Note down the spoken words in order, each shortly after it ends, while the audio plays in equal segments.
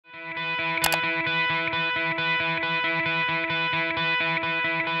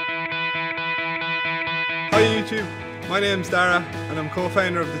YouTube. My name's Dara and I'm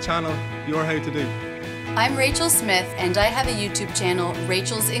co-founder of the channel Your How To Do. I'm Rachel Smith and I have a YouTube channel,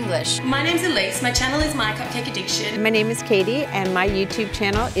 Rachel's English. My name's Elise, my channel is My Cupcake Addiction. My name is Katie and my YouTube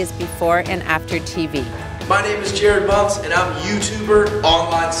channel is Before and After TV. My name is Jared Bunce and I'm YouTuber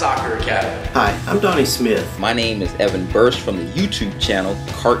Online Soccer Academy. Hi, I'm Donnie Smith. My name is Evan Burst from the YouTube channel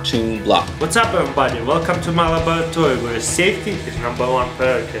Cartoon Block. What's up everybody, welcome to my laboratory where safety is #1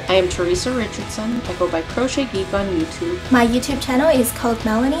 priority. I am Teresa Richardson. I go by Crochet Geek on YouTube. My YouTube channel is called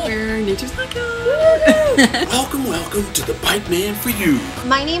Melanie. Where nature's not good. Welcome to the Pipe Man for You.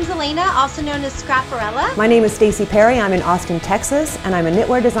 My name's Elena, also known as Scrapparella. My name is Stacy Perry. I'm in Austin, Texas, and I'm a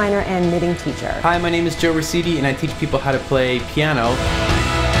knitwear designer and knitting teacher. Hi, my name is Joe Rosidi, and I teach people how to play piano.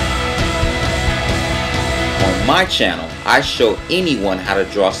 On my channel, I show anyone how to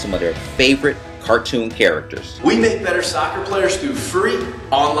draw some of their favorite cartoon characters. We make better soccer players through free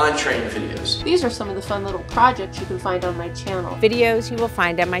online training videos. These are some of the fun little projects you can find on my channel. Videos you will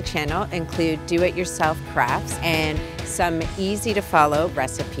find on my channel include do-it-yourself crafts and some easy-to-follow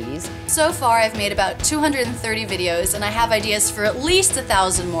recipes. So far I've made about 230 videos and I have ideas for at least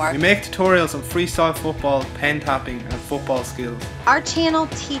 1,000 more. We make tutorials on freestyle football, pen tapping and football skills. Our channel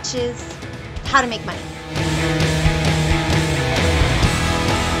teaches how to make money.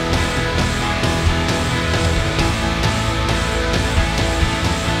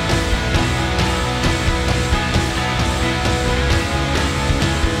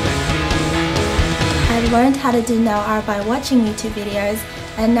 I learned how to do nail art by watching YouTube videos,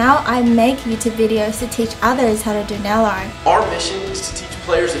 and now I make YouTube videos to teach others how to do nail art. Our mission is to teach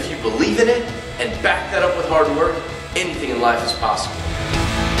players if you believe in it and back that up with hard work, anything in life is possible.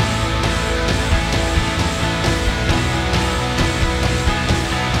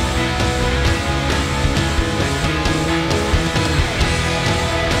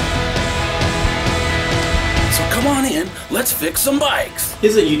 So come on in, let's fix some bikes.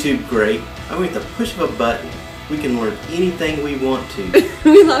 Isn't YouTube great? I mean, with the push of a button, we can learn anything we want to.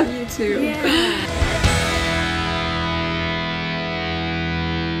 We love YouTube. Yeah.